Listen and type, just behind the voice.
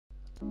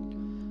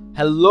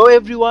Hello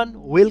everyone,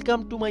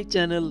 welcome to my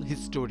channel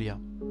Historia.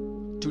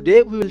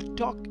 Today we will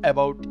talk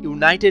about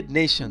United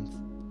Nations.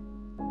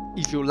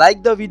 If you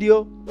like the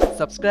video,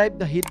 subscribe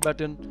the hit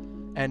button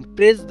and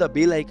press the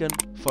bell icon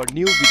for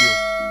new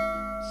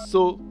videos.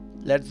 So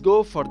let's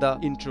go for the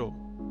intro.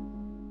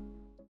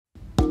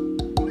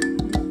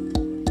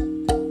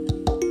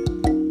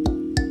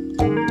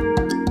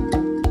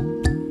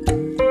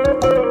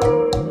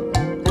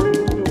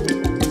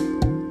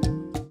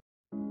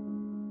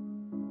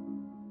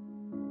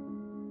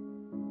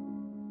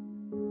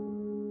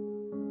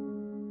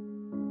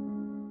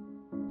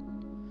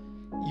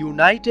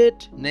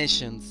 United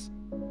Nations.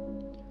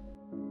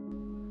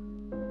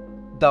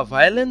 The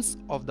violence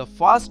of the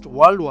First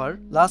World War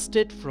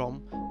lasted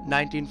from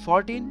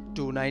 1914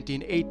 to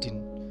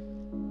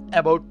 1918.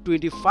 About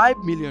 25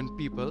 million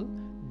people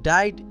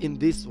died in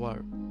this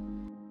war.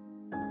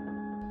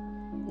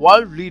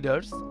 World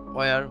leaders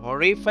were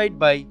horrified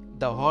by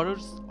the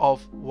horrors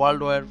of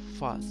World War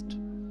I.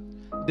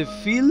 They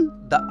feel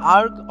the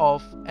urge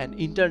of an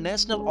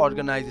international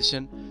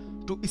organization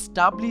to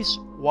establish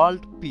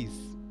world peace.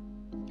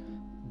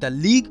 The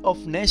League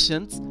of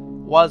Nations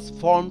was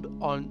formed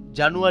on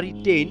January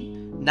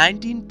 10,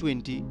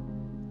 1920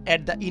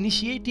 at the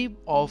initiative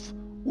of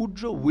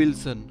Woodrow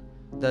Wilson,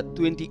 the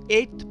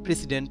 28th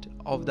President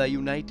of the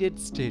United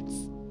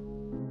States.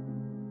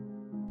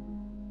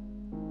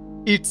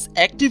 Its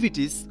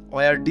activities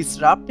were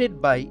disrupted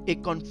by a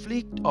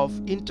conflict of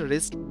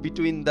interest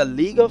between the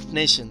League of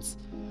Nations,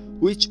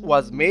 which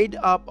was made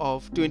up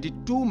of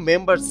 22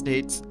 member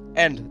states,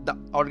 and the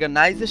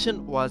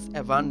organization was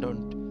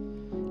abandoned.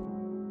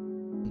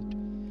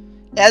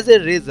 As a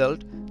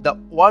result, the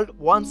world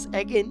once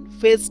again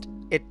faced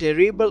a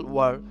terrible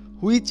war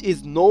which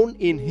is known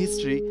in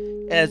history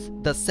as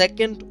the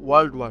Second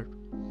World War.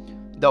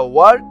 The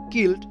war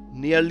killed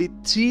nearly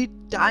 3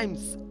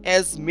 times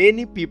as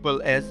many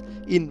people as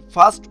in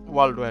First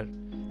World War,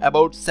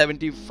 about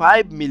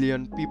 75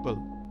 million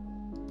people.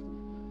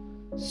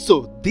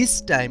 So this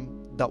time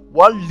the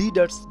world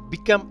leaders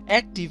became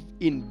active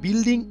in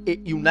building a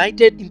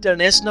united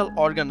international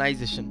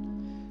organization.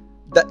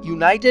 The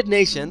United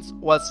Nations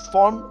was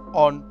formed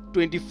on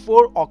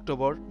 24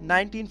 October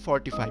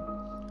 1945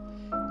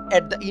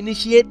 at the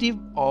initiative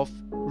of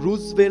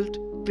Roosevelt,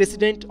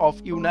 President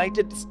of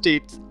United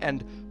States,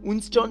 and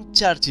Winston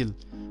Churchill,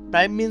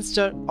 Prime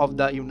Minister of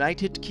the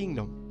United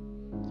Kingdom.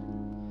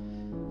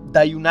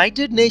 The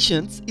United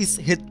Nations is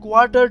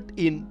headquartered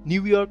in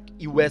New York,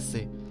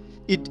 USA.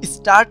 It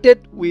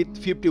started with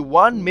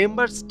 51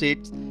 member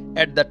states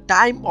at the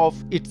time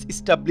of its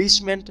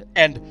establishment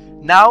and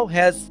now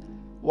has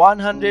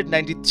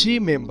 193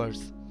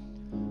 members.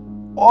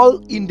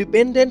 All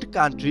independent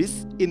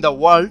countries in the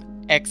world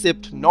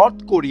except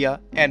North Korea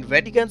and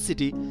Vatican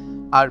City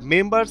are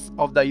members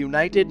of the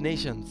United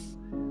Nations.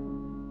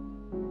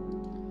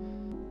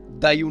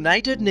 The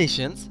United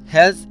Nations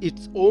has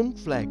its own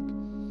flag.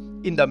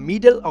 In the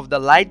middle of the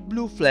light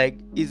blue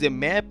flag is a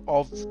map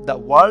of the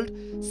world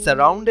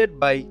surrounded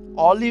by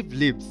olive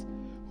leaves,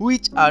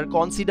 which are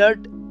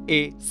considered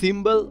a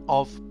symbol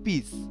of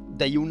peace.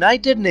 The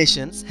United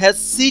Nations has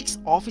 6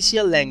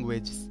 official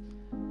languages: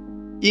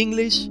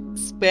 English,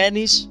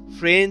 Spanish,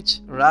 French,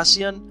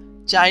 Russian,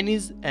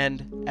 Chinese,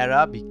 and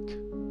Arabic.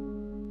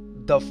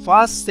 The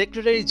first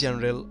Secretary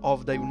General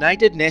of the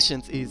United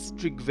Nations is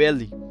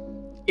Trygve,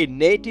 a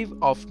native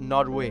of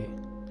Norway.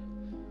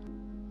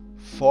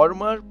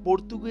 Former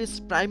Portuguese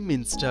Prime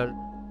Minister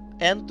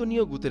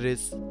Antonio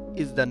Guterres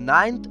is the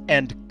 9th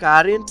and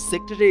current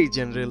Secretary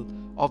General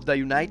of the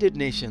United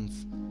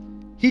Nations.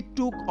 He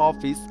took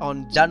office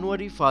on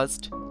January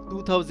 1st,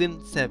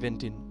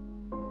 2017.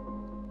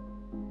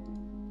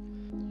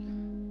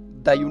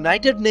 The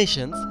United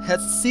Nations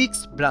has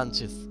 6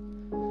 branches: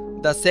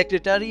 the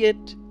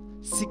Secretariat,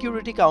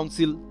 Security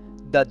Council,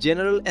 the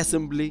General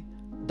Assembly,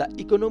 the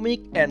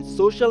Economic and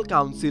Social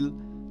Council,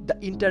 the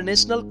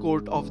International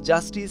Court of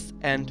Justice,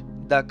 and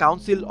the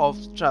Council of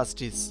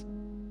Trustees.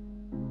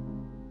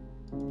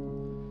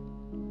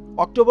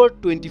 October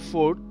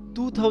 24,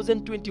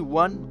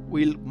 2021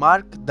 will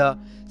mark the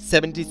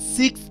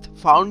 76th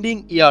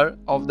founding year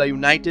of the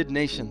United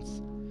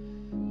Nations.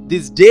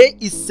 This day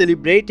is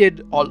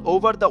celebrated all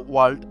over the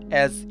world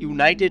as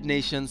United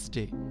Nations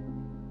Day.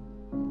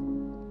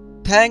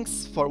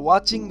 Thanks for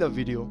watching the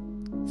video.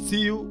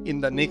 See you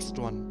in the next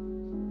one.